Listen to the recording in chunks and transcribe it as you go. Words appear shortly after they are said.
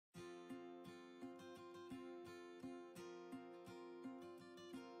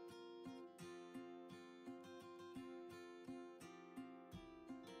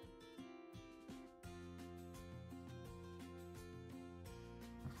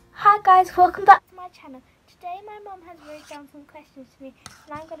Hi guys, welcome back to my channel. Today my mum has wrote down some questions to me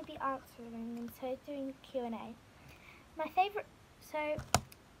and I'm going to be answering them, so doing Q&A. The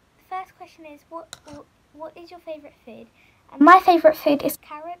first question is, what is your favourite food? And my favourite food is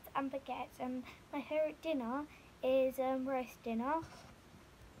carrots and baguettes, and my favourite dinner is roast dinner.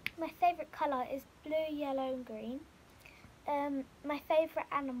 My favourite colour is blue, yellow and green. My favourite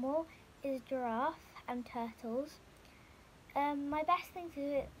animal is giraffe and turtles. My best thing to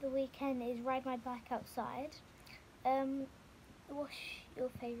do at the weekend is ride my bike outside. What's your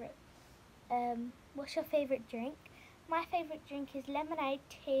favourite drink? My favourite drink is lemonade,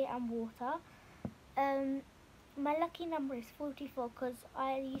 tea and water. My lucky number is 44 because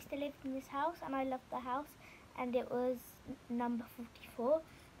I used to live in this house and I loved the house and it was number 44.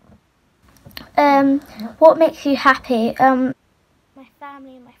 What makes you happy? My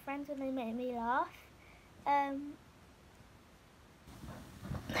family and my friends when they make me laugh.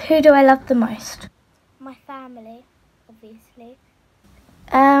 Who do I love the most? My family, obviously.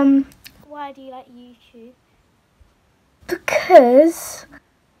 Why do you like YouTube? Because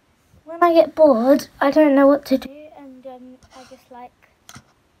when I get bored, I don't know what to do, and I just like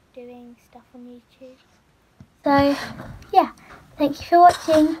doing stuff on YouTube. So, yeah, thank you for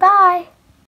watching. Bye!